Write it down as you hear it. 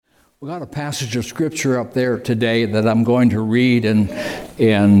We got a passage of scripture up there today that I'm going to read, and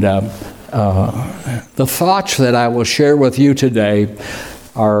the thoughts that I will share with you today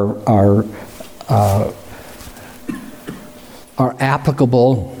are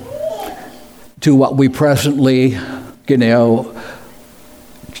applicable to what we presently, to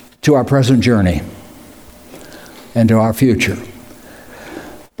our present journey and to our future.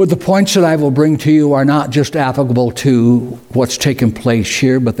 But the points that I will bring to you are not just applicable to what's taken place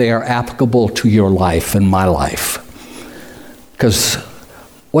here, but they are applicable to your life and my life. Because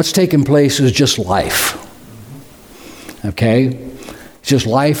what's taken place is just life. Okay? It's just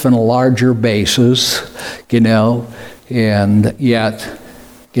life on a larger basis, and yet,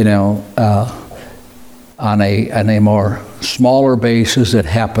 on a more smaller basis, it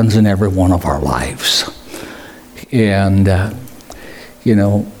happens in every one of our lives. And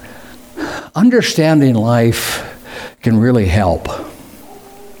understanding life can really help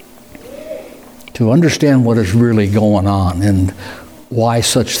to understand what is really going on and why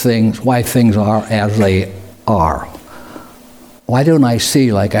things are as they are. Why don't I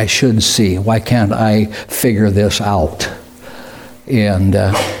see like I should see? Why can't I figure this out? And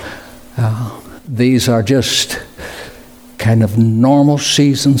these are just kind of normal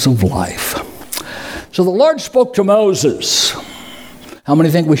seasons of life. So the Lord spoke to Moses. How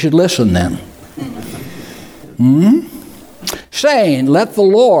many think we should listen then? Saying, let the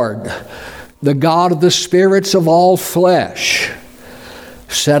Lord, the God of the spirits of all flesh,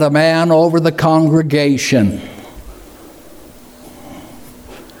 set a man over the congregation,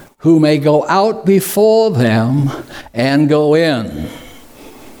 who may go out before them and go in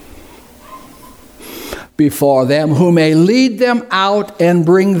before them, who may lead them out and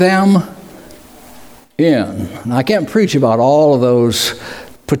bring them in. Now, I can't preach about all of those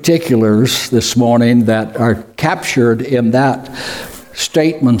particulars this morning that are captured in that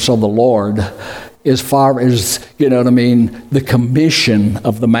statements of the Lord as far as, the commission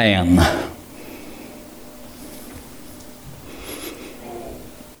of the man.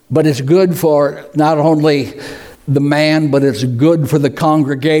 But it's good for not only the man, but it's good for the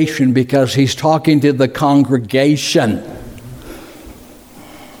congregation because he's talking to the congregation.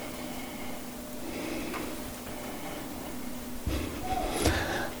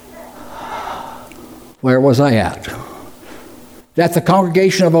 Where was I at? That the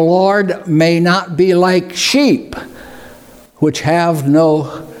congregation of the Lord may not be like sheep, which have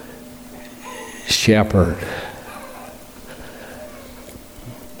no shepherd.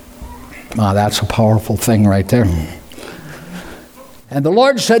 That's a powerful thing right there. And the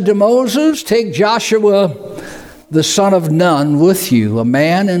Lord said to Moses, take Joshua, the son of Nun, with you, a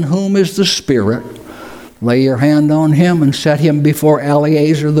man in whom is the Spirit. Lay your hand on him and set him before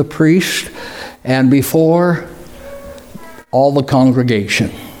Eleazar the priest, and before all the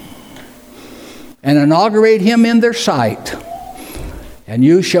congregation, and inaugurate him in their sight. And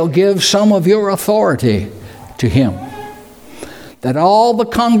you shall give some of your authority to him, that all the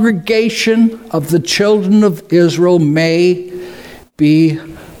congregation of the children of Israel may be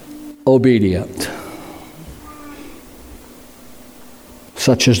obedient.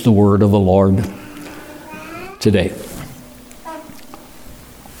 Such is the word of the Lord today.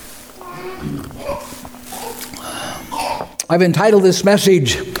 I've entitled this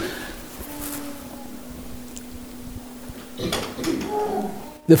message,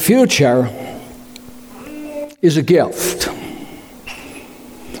 The Future is a Gift,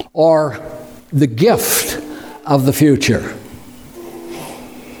 or the gift of the future.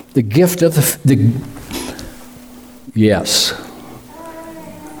 The gift of the gift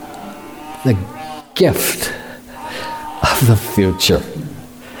of the future.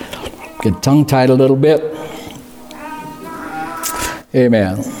 Get tongue-tied a little bit.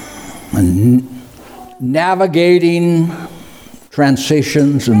 Amen. And navigating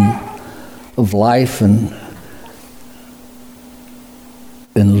transitions of life and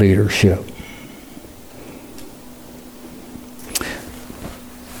in leadership.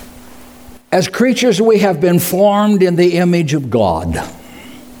 As creatures, we have been formed in the image of God,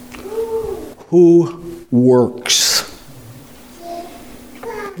 who works.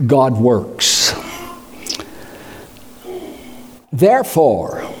 God works.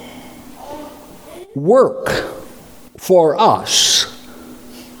 Therefore, work for us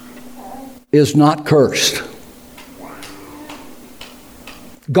is not cursed.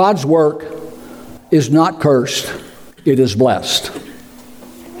 God's work is not cursed, it is blessed.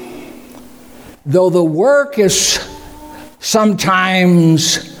 Though the work is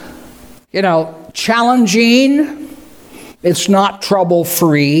sometimes, challenging, it's not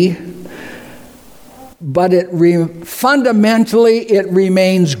trouble-free, but fundamentally it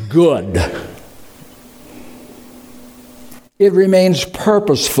remains good. It remains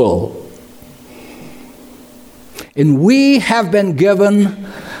purposeful. And we have been given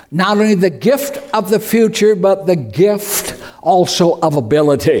not only the gift of the future, but the gift also of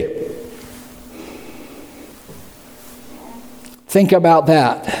ability. Think about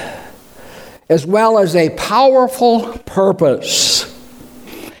that. As well as a powerful purpose.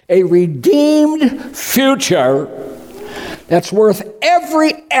 A redeemed future that's worth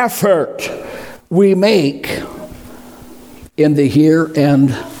every effort we make in the here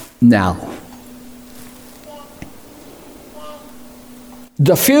and now.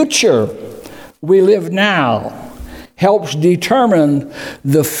 The future we live now helps determine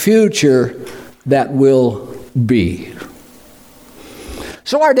the future that will be.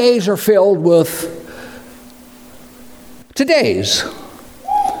 So our days are filled with todays.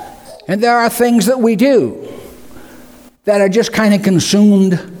 And there are things that we do that are just kind of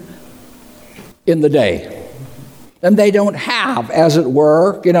consumed in the day. And they don't have, as it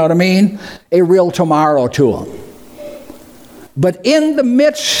were, you know what I mean, a real tomorrow to them. But in the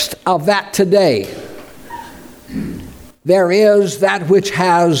midst of that today, there is that which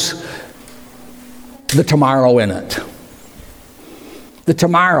has the tomorrow in it. The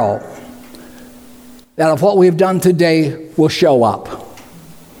tomorrow that of what we've done today will show up.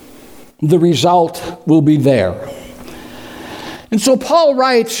 The result will be there. And so Paul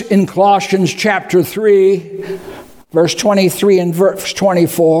writes in Colossians chapter 3, verse 23 and verse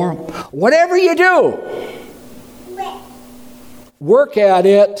 24, whatever you do, work at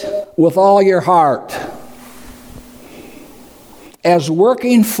it with all your heart, as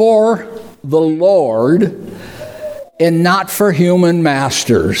working for the Lord and not for human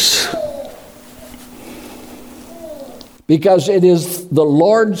masters. Because it is the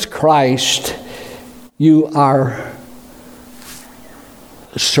Lord's Christ you are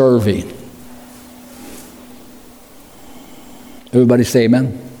serving. Everybody say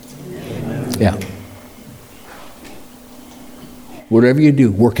amen? Amen. Yeah. Whatever you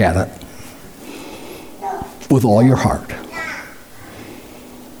do, work at it with all your heart.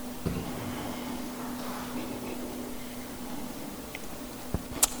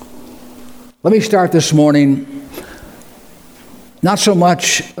 Let me start this morning, not so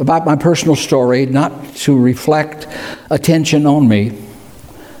much about my personal story, not to reflect attention on me,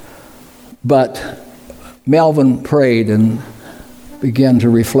 but Melvin prayed and began to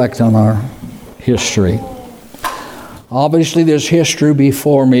reflect on our history. Obviously, there's history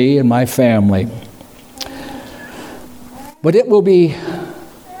before me and my family, but it will be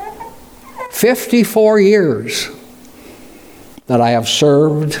 54 years that I have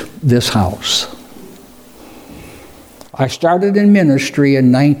served this house. I started in ministry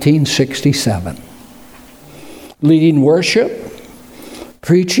in 1967, leading worship,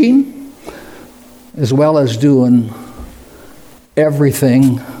 preaching, as well as doing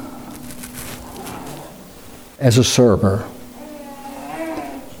everything as a server.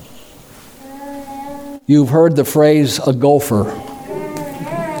 You've heard the phrase, a gopher.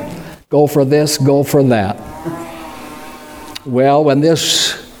 Go for this, go for that. Well, when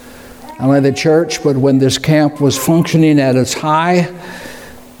this, I'm in the church, but when this camp was functioning at its high,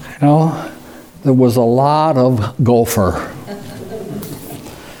 there was a lot of gopher.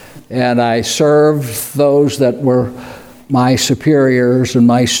 And I served those that were my superiors and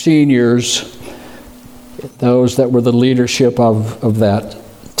my seniors, those that were the leadership of that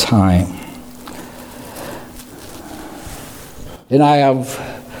time. And I have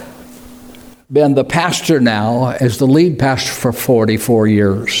been the pastor now as the lead pastor for 44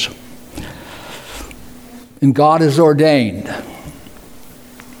 years. And God has ordained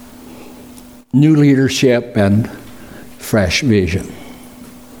new leadership and fresh vision.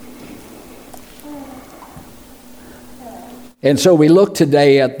 And so we look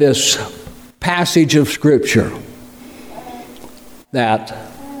today at this passage of Scripture that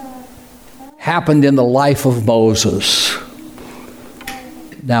happened in the life of Moses.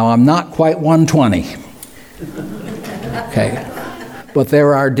 Now, I'm not quite 120. Okay. But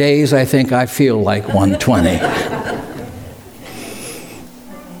there are days I think I feel like 120.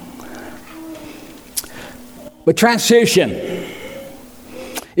 But transition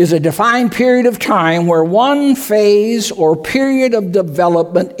is a defined period of time where one phase or period of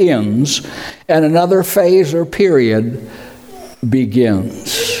development ends and another phase or period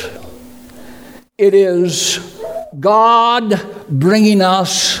begins. It is God bringing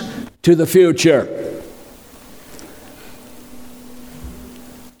us to the future.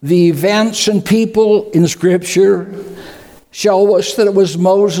 The events and people in Scripture show us that it was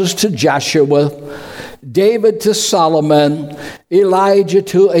Moses to Joshua, David to Solomon, Elijah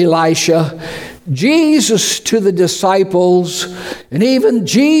to Elisha, Jesus to the disciples, and even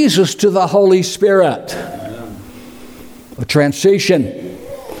Jesus to the Holy Spirit. A transition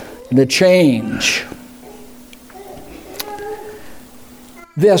and a change.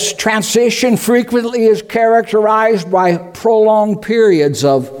 This transition frequently is characterized by prolonged periods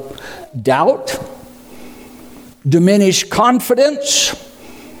of doubt, diminished confidence,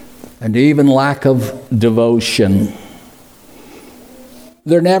 and even lack of devotion.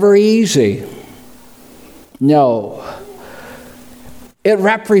 They're never easy. No. It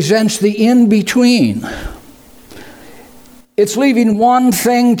represents the in-between. It's leaving one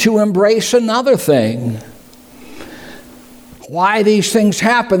thing to embrace another thing. Why these things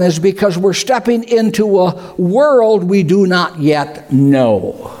happen is because we're stepping into a world we do not yet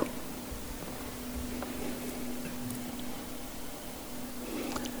know.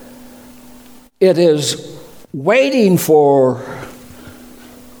 It is waiting for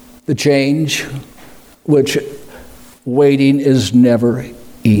the change, which waiting is never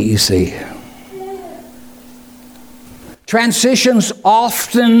easy. Transitions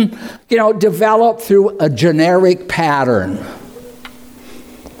often, develop through a generic pattern.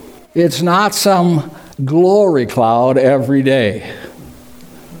 It's not some glory cloud every day.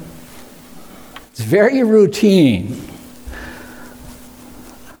 It's very routine.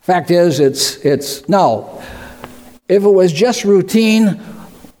 Fact is, no. If it was just routine,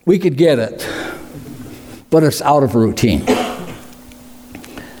 we could get it. But it's out of routine.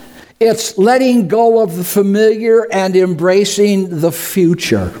 It's letting go of the familiar and embracing the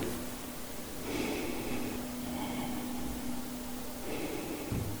future.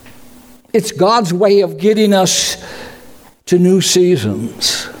 It's God's way of getting us to new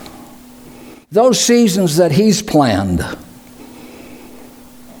seasons. Those seasons that He's planned.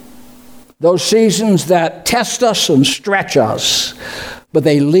 Those seasons that test us and stretch us, but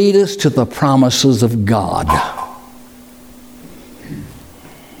they lead us to the promises of God.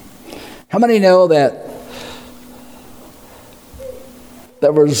 How many know that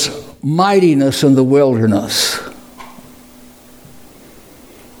there was mightiness in the wilderness,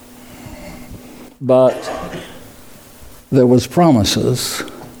 but there was promises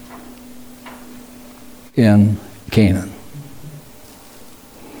in Canaan?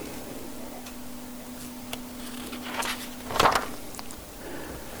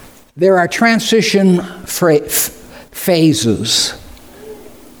 There are transition phases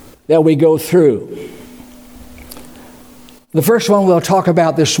that we go through. The first one we'll talk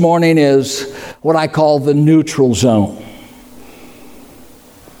about this morning is what I call the neutral zone.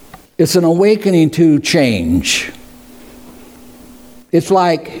 It's an awakening to change. It's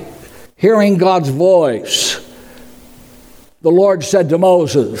like hearing God's voice. The Lord said to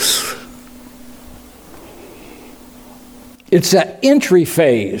Moses. It's that entry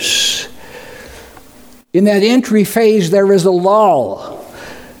phase. In that entry phase, there is a lull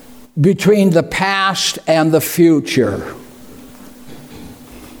between the past and the future.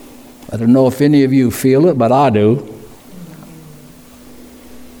 I don't know if any of you feel it, but I do.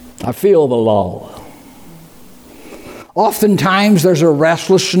 I feel the lull. Oftentimes, there's a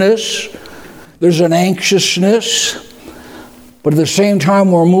restlessness, there's an anxiousness, but at the same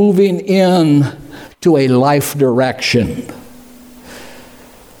time, we're moving in to a life direction.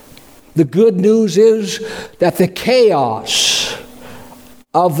 The good news is that the chaos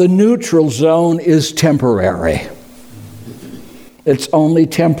of the neutral zone is temporary. It's only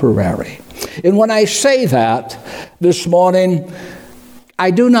temporary. And when I say that this morning,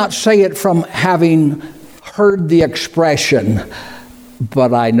 I do not say it from having heard the expression,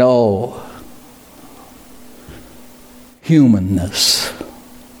 but I know humanness.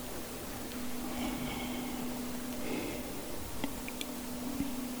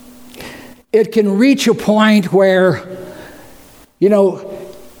 It can reach a point where,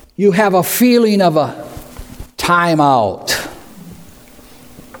 you have a feeling of a time out.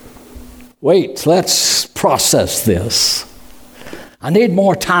 Wait, let's process this. I need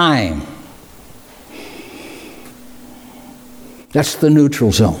more time. That's the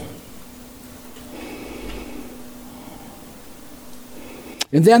neutral zone.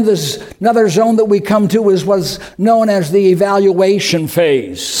 And then there's another zone that we come to is what's known as the evaluation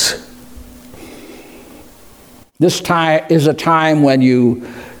phase. This time is a time when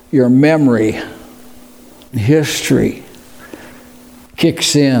your memory, history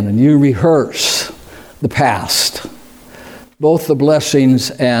kicks in and you rehearse the past, both the blessings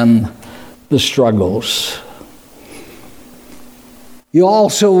and the struggles. You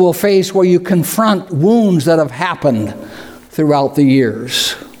also will face where you confront wounds that have happened throughout the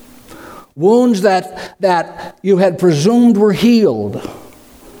years. wounds that you had presumed were healed,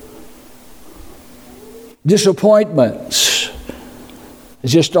 disappointments.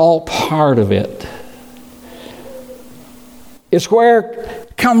 It's just all part of it. It's where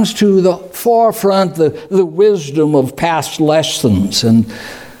it comes to the forefront the wisdom of past lessons and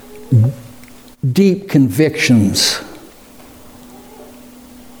deep convictions.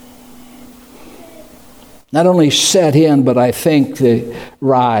 Not only set in, but I think they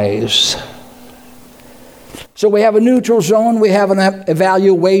rise. So we have a neutral zone, we have an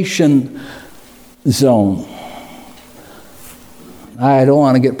evaluation zone. I don't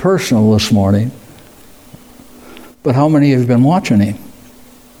want to get personal this morning, but how many have been watching him?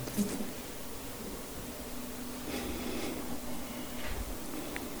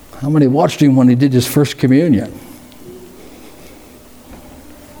 How many watched him when he did his first communion?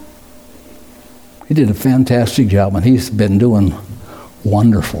 He did a fantastic job, and he's been doing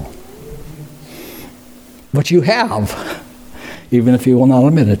wonderful. But you have, even if you will not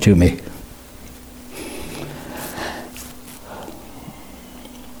admit it to me.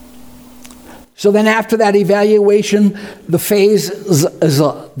 So then after that evaluation, the phase is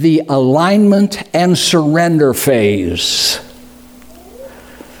the alignment and surrender phase.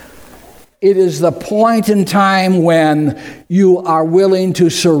 It is the point in time when you are willing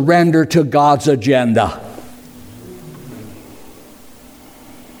to surrender to God's agenda.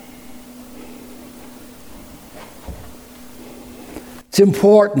 It's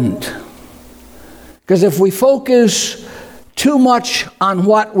important, because if we focus too much on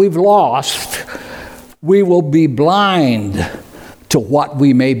what we've lost, we will be blind to what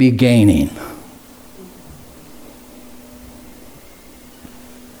we may be gaining.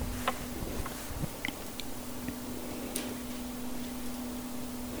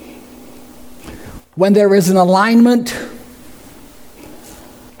 When there is an alignment,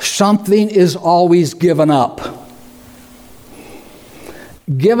 something is always given up.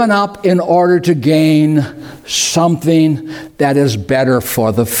 Given up in order to gain something that is better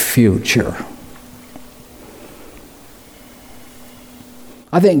for the future.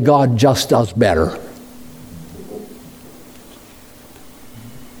 I think God just does better.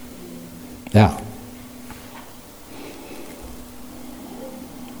 Yeah.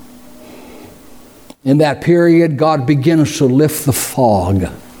 In that period, God begins to lift the fog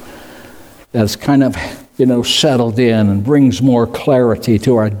that's kind of, settled in and brings more clarity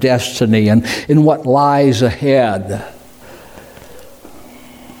to our destiny and in what lies ahead.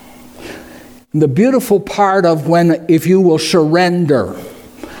 And the beautiful part of if you will surrender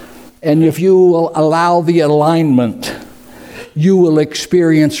and if you will allow the alignment, you will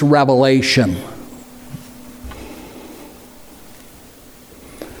experience revelation.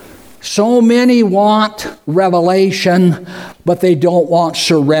 So many want revelation, but they don't want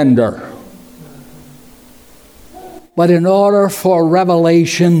surrender. But in order for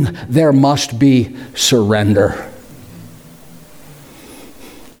revelation, there must be surrender.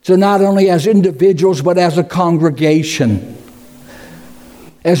 So not only as individuals, but as a congregation,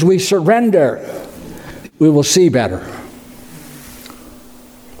 as we surrender, we will see better.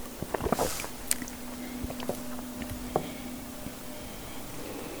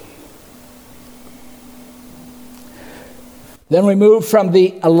 Then we move from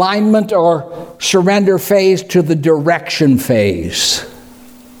the alignment or surrender phase to the direction phase,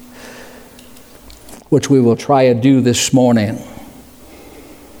 which we will try to do this morning.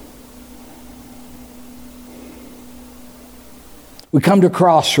 We come to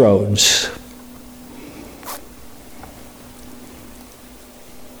crossroads.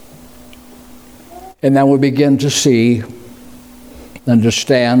 And then we begin to see,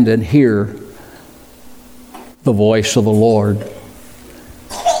 understand, and hear the voice of the Lord.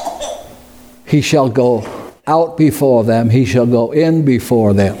 He shall go out before them. He shall go in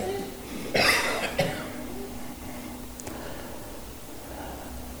before them.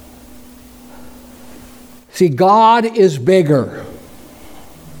 See, God is bigger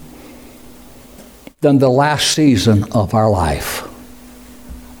than the last season of our life.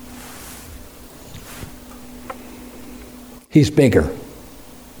 He's bigger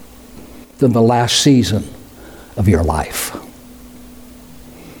than the last season of your life.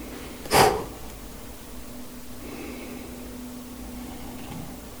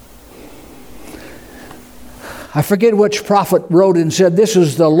 I forget which prophet wrote and said, "This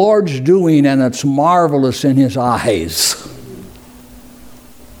is the Lord's doing, and it's marvelous in His eyes."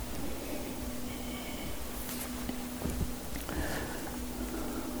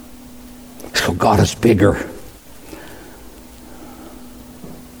 So God is bigger.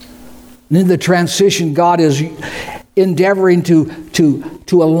 And in the transition, God is endeavoring to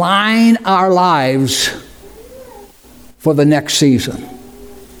to align our lives for the next season,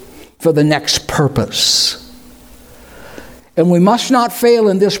 for the next purpose. And we must not fail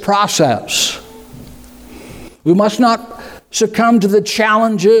in this process. We must not succumb to the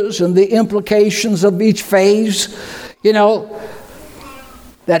challenges and the implications of each phase,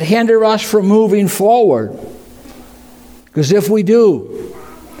 that hinder us from moving forward. Because if we do,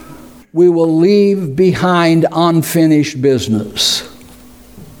 we will leave behind unfinished business.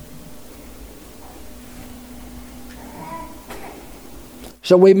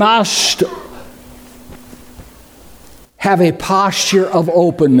 So we must have a posture of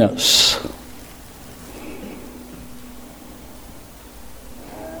openness.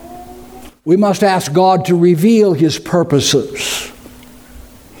 We must ask God to reveal His purposes.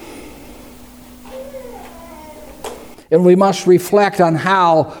 And we must reflect on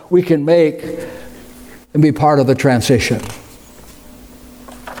how we can make and be part of the transition.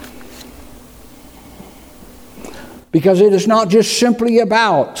 Because it is not just simply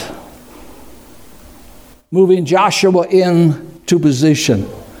about moving Joshua into position.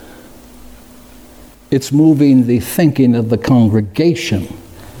 It's moving the thinking of the congregation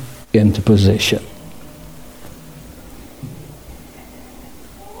into position.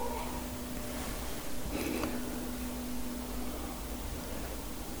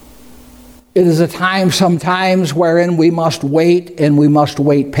 It is a time sometimes wherein we must wait, and we must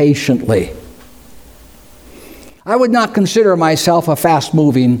wait patiently. I would not consider myself a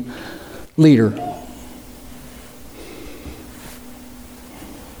fast-moving leader.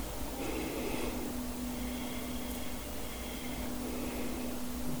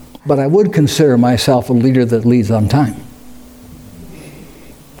 But I would consider myself a leader that leads on time.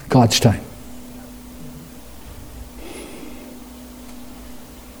 God's time.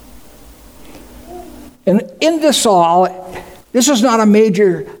 And in this all, this is not a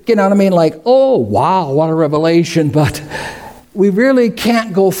major, like, oh, wow, what a revelation, but we really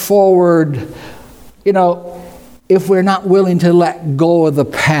can't go forward, if we're not willing to let go of the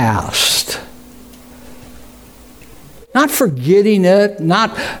past. Not forgetting it,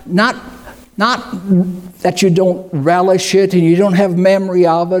 not that you don't relish it and you don't have memory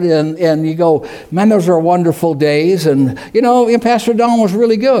of it, and you go, man, those are wonderful days, and, Pastor Don was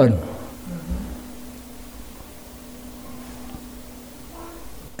really good.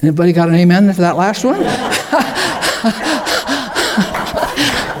 Anybody got an amen to that last one?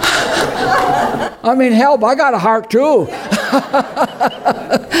 I mean, help, I got a heart too.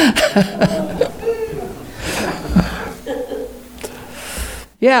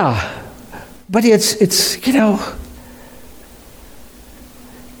 Yeah, but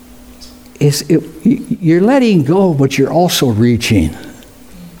you're letting go, but you're also reaching.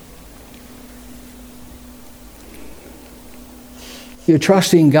 You're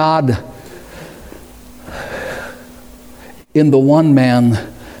trusting God in the one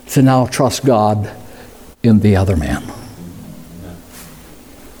man to now trust God in the other man.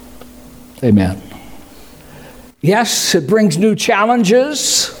 Amen. Yes, it brings new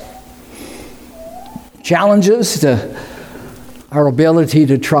challenges to our ability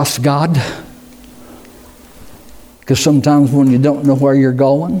to trust God. Because sometimes when you don't know where you're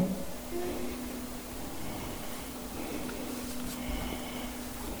going,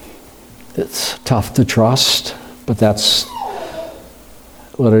 it's tough to trust, but that's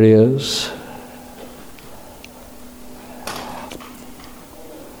what it is.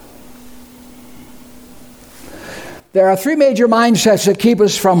 There are three major mindsets that keep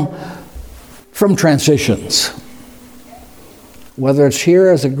us from transitions. Whether it's here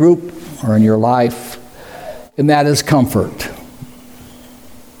as a group or in your life, and that is comfort.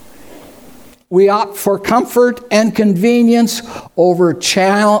 We opt for comfort and convenience over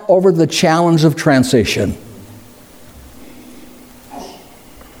the challenge of transition.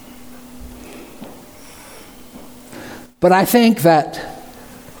 But I think that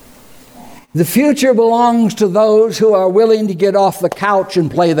the future belongs to those who are willing to get off the couch and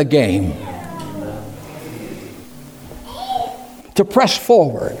play the game. To press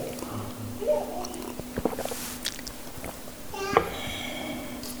forward.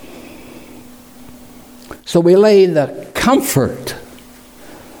 So we lay the comfort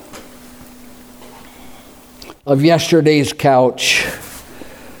of yesterday's couch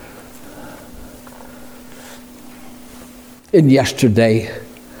in yesterday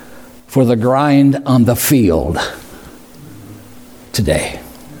for the grind on the field today.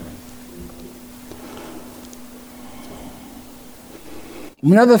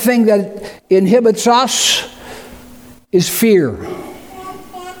 Another thing that inhibits us is fear.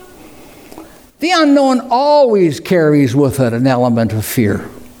 The unknown always carries with it an element of fear.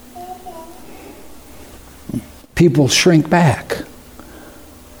 People shrink back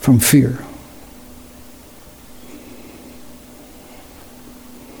from fear.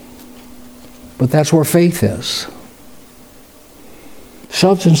 But that's where faith is.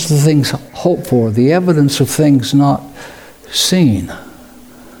 Substance of things hoped for, the evidence of things not seen.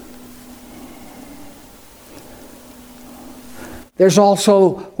 There's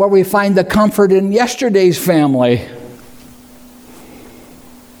also where we find the comfort in yesterday's family.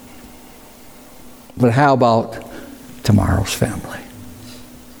 But how about tomorrow's family?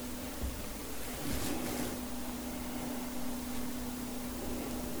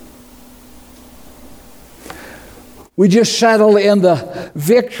 We just settle in the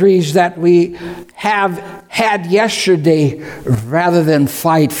victories that we have had yesterday rather than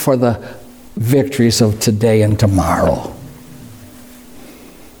fight for the victories of today and tomorrow.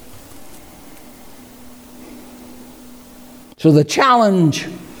 So the challenge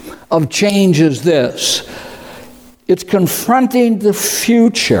of change is this. It's confronting the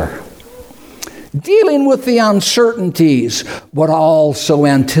future, dealing with the uncertainties, but also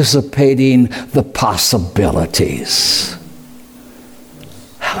anticipating the possibilities.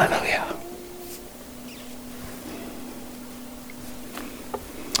 Hallelujah.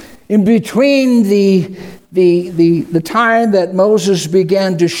 In between the time that Moses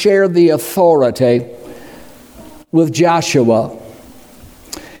began to share the authority with Joshua,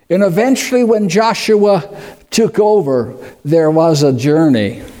 and eventually when Joshua took over, there was a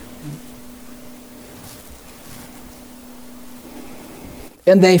journey.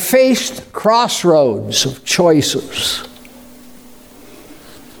 And they faced crossroads of choices.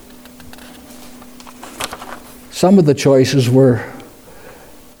 Some of the choices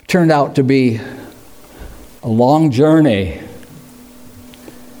turned out to be a long journey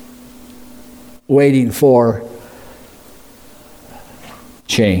waiting for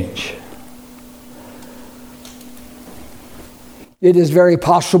change. It is very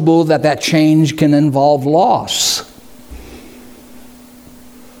possible that change can involve loss.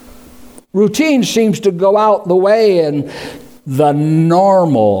 Routine seems to go out the way, and the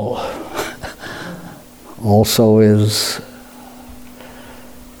normal also is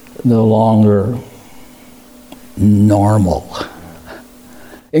no longer normal.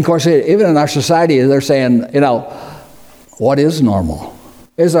 And of course, even in our society, they're saying, what is normal?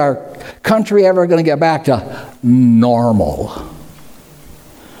 Is our country ever going to get back to normal?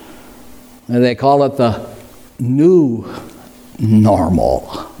 And they call it the new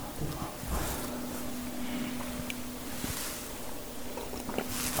normal.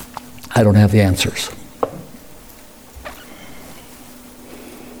 I don't have the answers.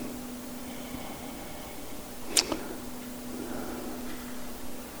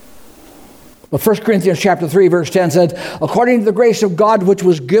 But 1 Corinthians chapter 3, verse 10 said, according to the grace of God which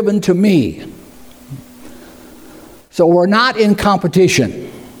was given to me. So we're not in competition.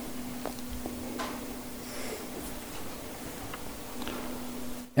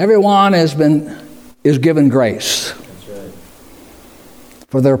 Everyone is given grace. That's right.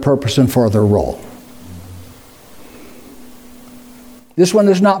 For their purpose and for their role. This one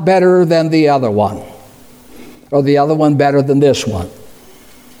is not better than the other one, or the other one better than this one.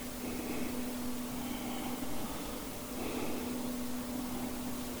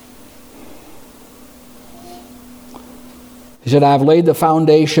 He said, I've laid the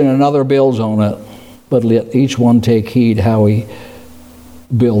foundation and another builds on it, but let each one take heed how he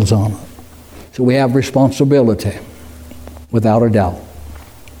builds on it. So we have responsibility, without a doubt.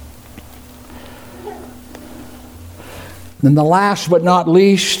 Then the last but not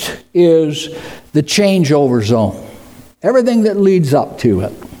least is the changeover zone. Everything that leads up to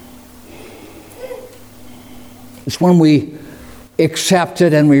it. It's when we accept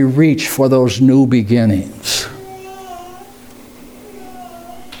it and we reach for those new beginnings.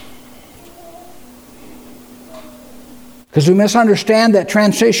 Because we misunderstand that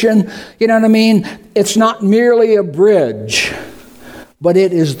transition, it's not merely a bridge, but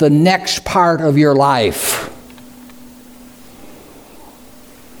it is the next part of your life.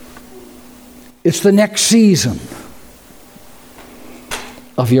 It's the next season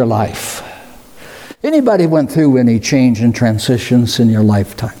of your life. Anybody went through any change and transitions in your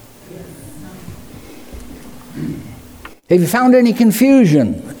lifetime? Have you found any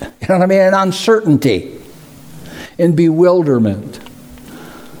confusion? And uncertainty? In bewilderment,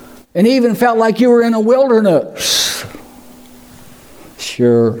 and even felt like you were in a wilderness.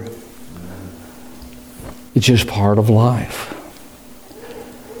 Sure, it's just part of life.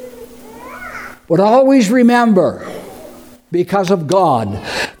 But always remember, because of God,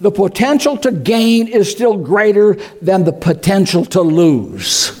 the potential to gain is still greater than the potential to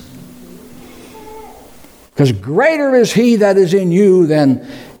lose. Because greater is he that is in you than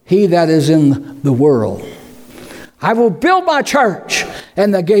he that is in the world. I will build my church,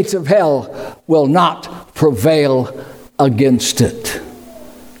 and the gates of hell will not prevail against it.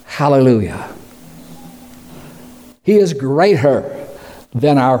 Hallelujah. He is greater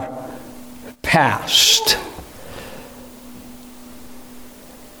than our past.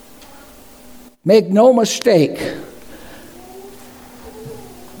 Make no mistake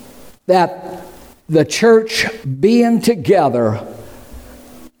that the church being together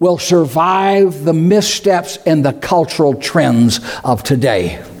will survive the missteps and the cultural trends of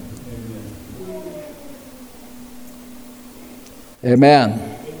today.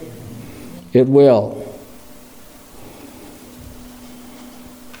 Amen. It will.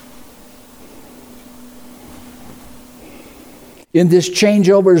 In this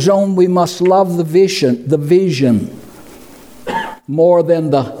changeover zone, we must love the vision more than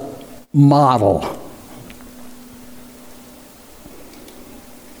the model.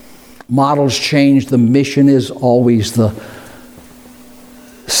 Models change, the mission is always the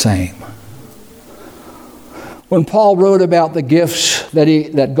same. When Paul wrote about the gifts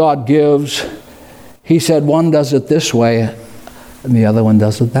that God gives, he said one does it this way and the other one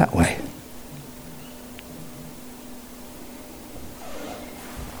does it that way.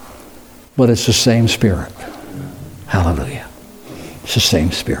 But it's the same Spirit. Hallelujah. It's the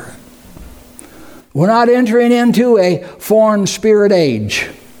same Spirit. We're not entering into a foreign spirit age.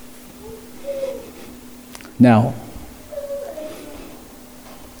 Now,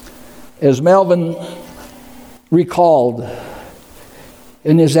 as Melvin recalled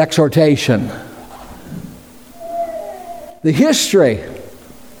in his exhortation, the history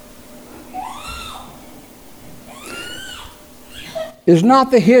is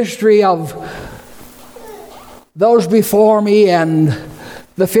not the history of those before me and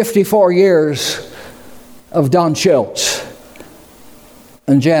the 54 years of Don Schultz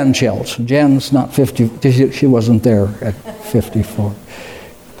and Jan Schultz. Jan's not 50, she wasn't there at 54.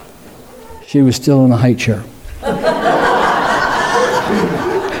 She was still in the high chair.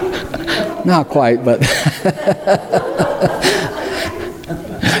 Not quite, but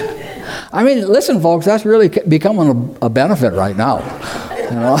I mean, listen, folks, that's really becoming a benefit right now.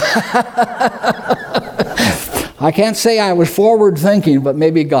 You know, I can't say I was forward thinking, but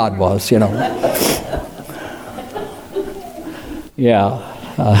maybe God was. You know, yeah.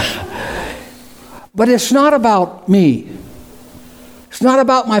 But it's not about me. It's not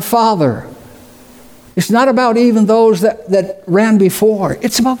about my father. It's not about even those that ran before.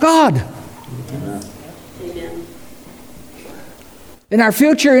 It's about God. Amen. And our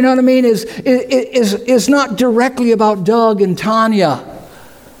future, you know what I mean, is not directly about Doug and Tanya.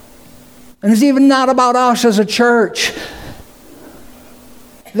 And it's even not about us as a church.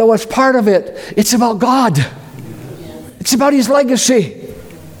 Though it's part of it, it's about God. It's about His legacy.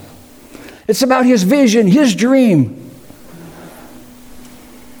 It's about His vision, His dream.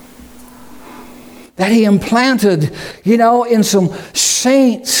 That He implanted, you know, in some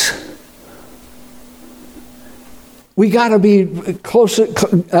saints. We got to be close,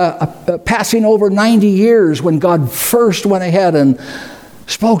 passing over 90 years when God first went ahead and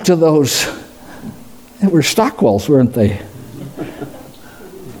spoke to those. They were Stockwells, weren't they?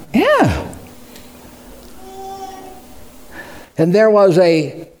 Yeah. And there was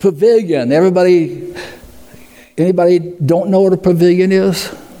a pavilion. Anybody don't know what a pavilion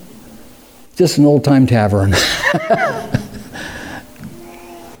is? Just an old-time tavern.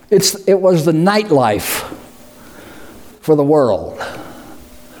 It was the nightlife for the world.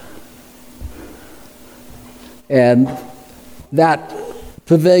 And that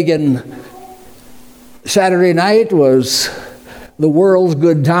pavilion Saturday night was the world's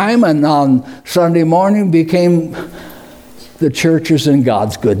good time, and on Sunday morning became the church's and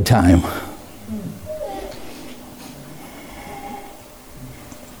God's good time.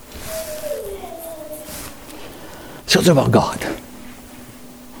 So it's about God.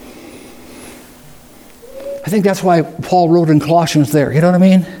 I think that's why Paul wrote in Colossians there. You know what I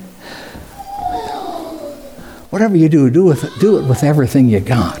mean? Whatever you do it with everything you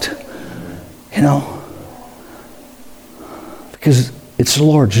got. You know? Because it's the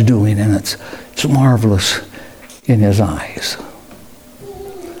Lord's doing, and it's marvelous in His eyes.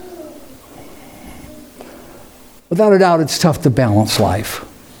 Without a doubt, it's tough to balance life.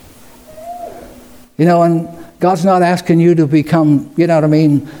 You know, and God's not asking you to become, you know what I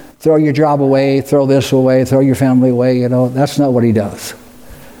mean, throw your job away, throw this away, throw your family away, you know. That's not what He does.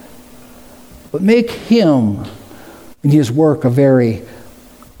 But make Him and His work a very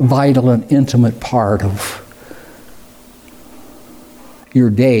vital and intimate part of your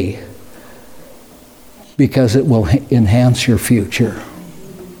day, because it will enhance your future.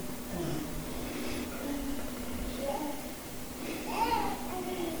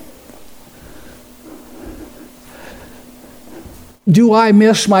 Do I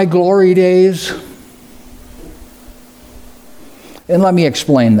miss my glory days? And let me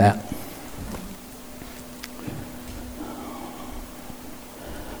explain that.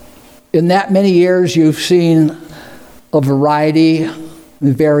 In that many years, you've seen a variety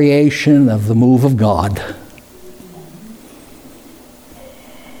and variation of the move of God.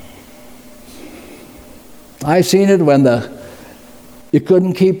 I've seen it when you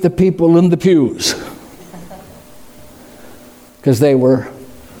couldn't keep the people in the pews because they were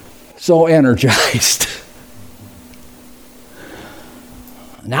so energized.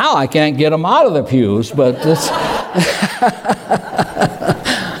 Now I can't get them out of the pews, but this...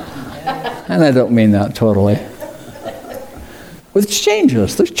 And I don't mean that totally. But it's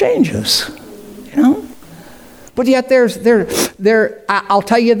changes. There's changes, you know. But yet I'll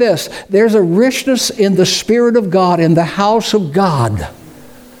tell you this, there's a richness in the Spirit of God, in the house of God,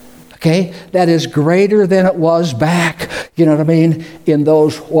 okay, that is greater than it was back, you know what I mean, in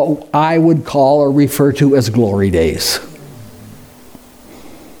those what I would call or refer to as glory days.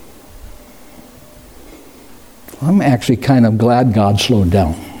 I'm actually kind of glad God slowed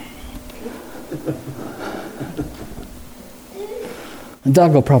down. And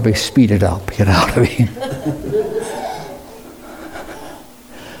Doug will probably speed it up, you know what I mean?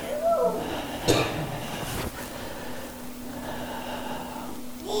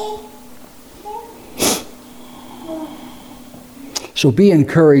 So be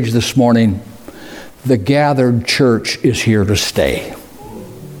encouraged this morning. The gathered church is here to stay.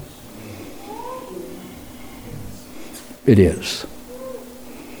 It is.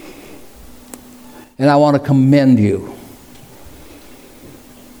 And I want to commend you.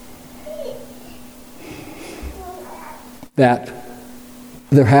 That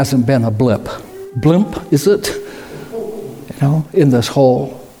there hasn't been a blimp, is it? You know, in this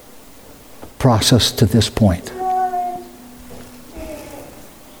whole process to this point.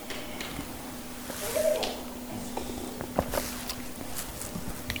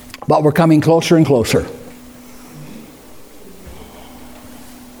 But we're coming closer and closer.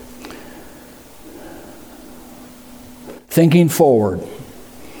 Thinking forward.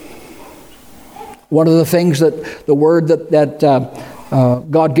 One of the things that the word that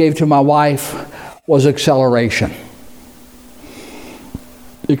God gave to my wife was acceleration.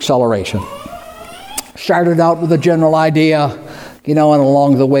 Acceleration. Started out with a general idea, you know, and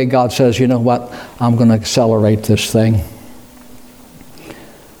along the way God says, you know what, I'm going to accelerate this thing.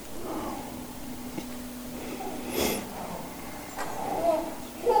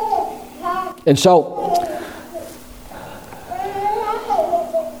 And so,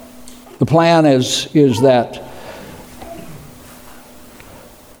 the plan is that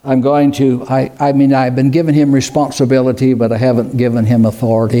I'm going to, I mean, I've been giving him responsibility, but I haven't given him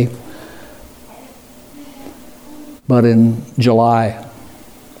authority. But in July,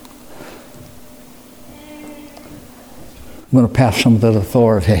 I'm going to pass some of that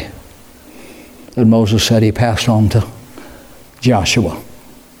authority that Moses said he passed on to Joshua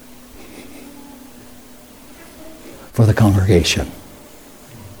for the congregation.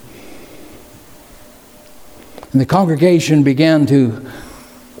 And the congregation began to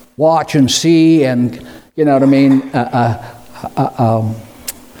watch and see and, you know what I mean,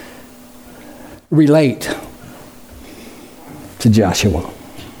 relate to Joshua.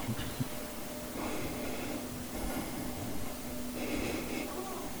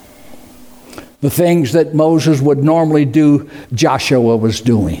 The things that Moses would normally do, Joshua was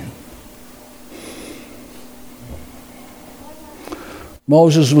doing.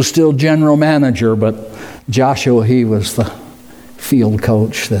 Moses was still general manager, but Joshua, he was the field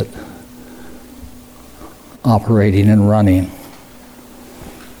coach that operating and running.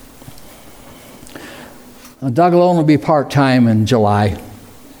 Now, Doug will only be part-time in July,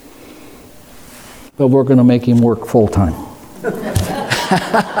 but we're going to make him work full-time.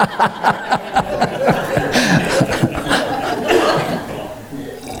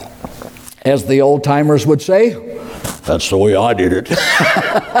 As the old-timers would say, that's the way I did it.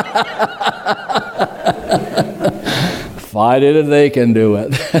 If I did it, they can do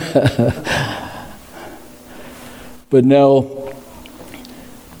it. But no.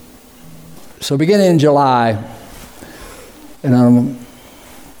 So beginning in July, and I'm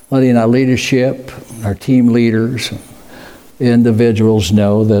letting our leadership, our team leaders, individuals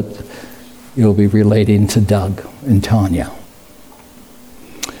know that you'll be relating to Doug and Tanya.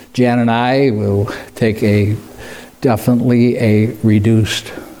 Jan and I will take definitely a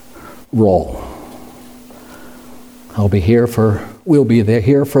reduced role. We'll be here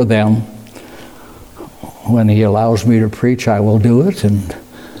for them. When he allows me to preach, I will do it, and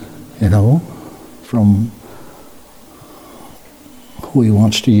from who he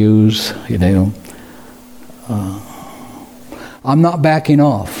wants to use, I'm not backing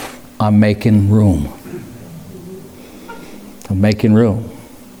off. I'm making room.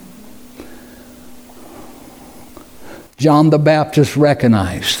 John the Baptist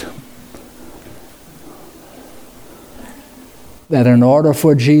recognized that in order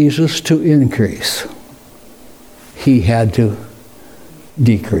for Jesus to increase, he had to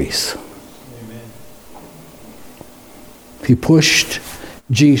decrease. Amen. He pushed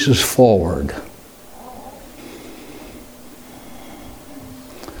Jesus forward.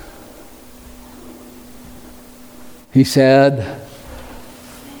 He said,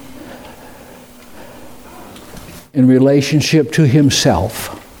 in relationship to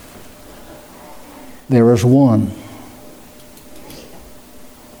himself, there is one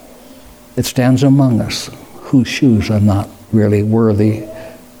that stands among us whose shoes are not really worthy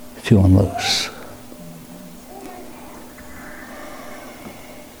to unloose.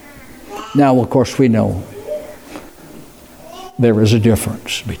 Now, of course, we know there is a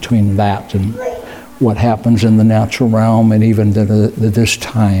difference between that and what happens in the natural realm and even this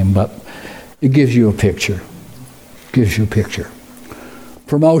time, but it gives you a picture.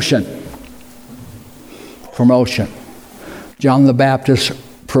 Promotion. John the Baptist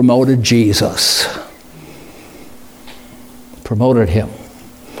promoted Jesus. Promoted him.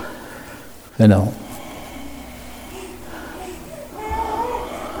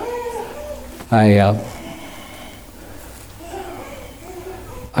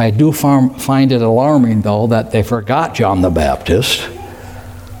 I do find it alarming, though, that they forgot John the Baptist.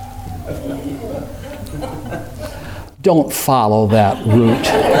 Don't follow that route.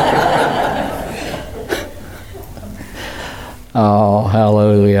 Oh,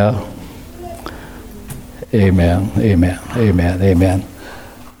 hallelujah. Amen.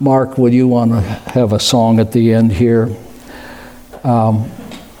 Mark, would you want to have a song at the end here?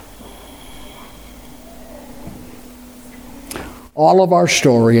 All of our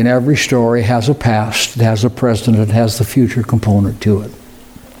story, and every story, has a past, it has a present, it has the future component to it.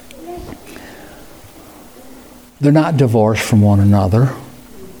 They're not divorced from one another.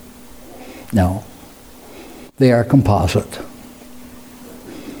 No. They are composite.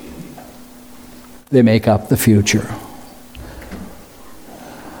 They make up the future.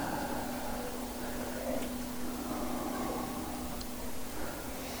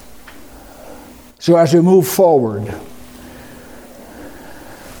 So as we move forward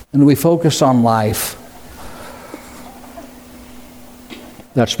and we focus on life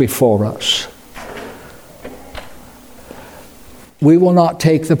that's before us, we will not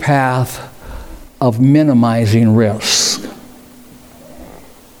take the path of minimizing risk.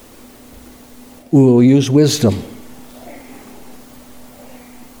 We will use wisdom,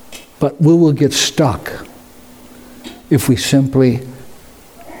 but we will get stuck if we simply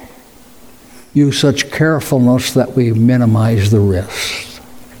use such carefulness that we minimize the risks.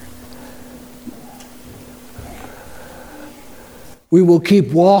 We will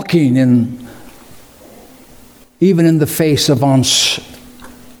keep walking even in the face of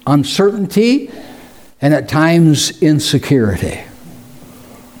uncertainty and at times insecurity.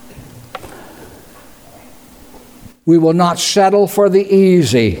 We will not settle for the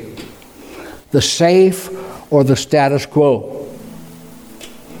easy, the safe, or the status quo.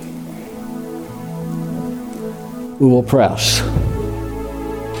 We will press.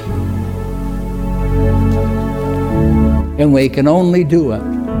 And we can only do it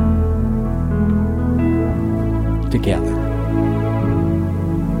together.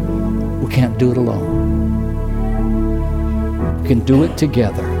 We can't do it alone. We can do it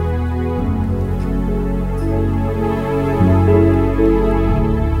together.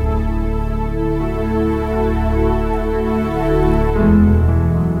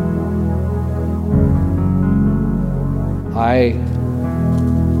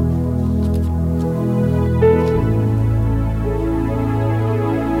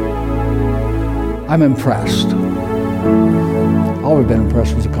 I'm impressed. I've always been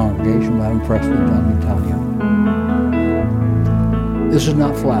impressed with the congregation, but I'm impressed with John Natalia. This is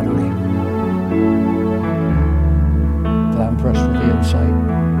not flattery, but I'm impressed with the insight,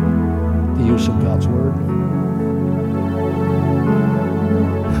 the use of God's Word,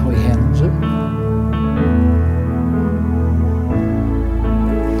 how He handles it.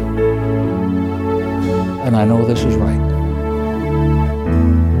 And I know this is right.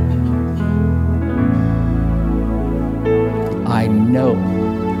 I know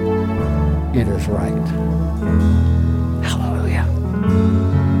it is right. Hallelujah.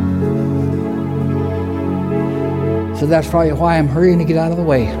 So that's probably why I'm hurrying to get out of the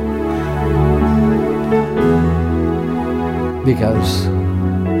way. Because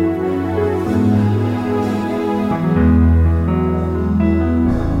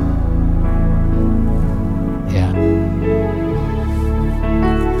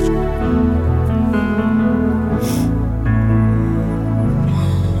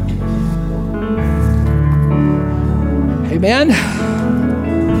Amen.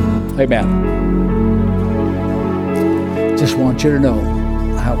 Amen. Just want you to know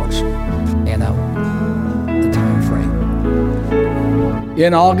how it's in out the time frame.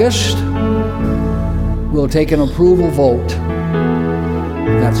 In August, we'll take an approval vote.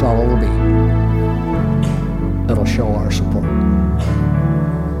 That's all it will be. It'll show our support.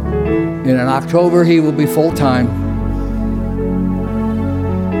 And in October, he will be full-time.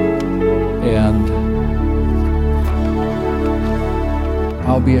 And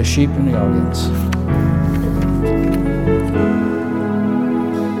I'll be a sheep in the audience.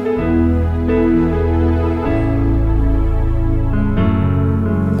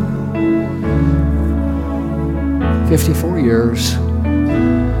 "54 years.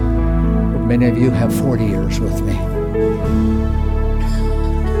 Many of you have 40 years with me.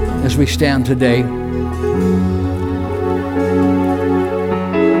 As we stand today,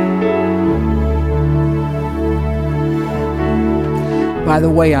 by the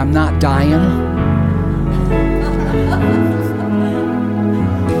way, I'm not dying.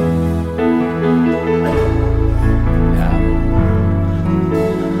 Yeah.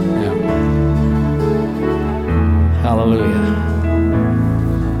 Hallelujah.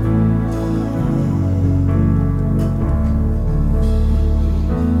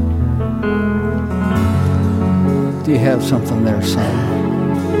 Do you have something there, son?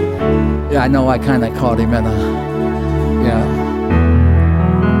 Yeah, I know I kind of caught him in a, yeah.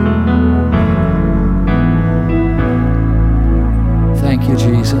 Thank you,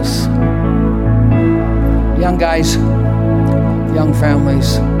 Jesus. Young guys, young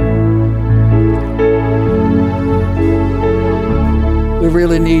families, we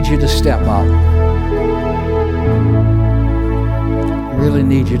really need you to step up. We really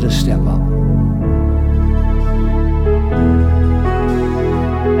need you to step up.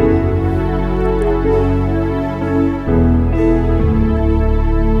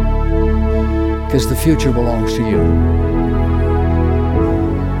 Because the future belongs to you.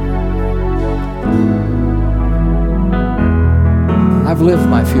 I've lived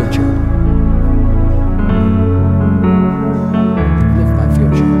my future. Lived my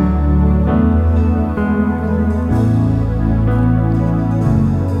future.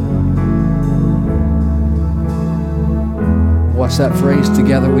 What's that phrase?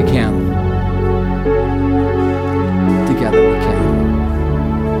 Together we can. Together we can.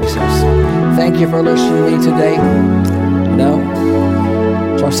 Jesus. Thank you for listening to me today. You know,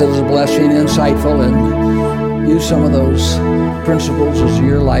 trust it was a blessing, insightful, and use some of those principles as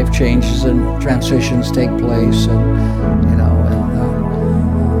your life changes and transitions take place, and you know,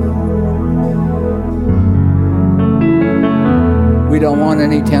 and we don't want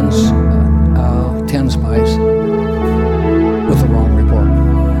any 10 spies with the wrong report.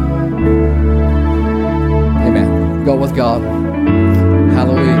 Amen. Go with God.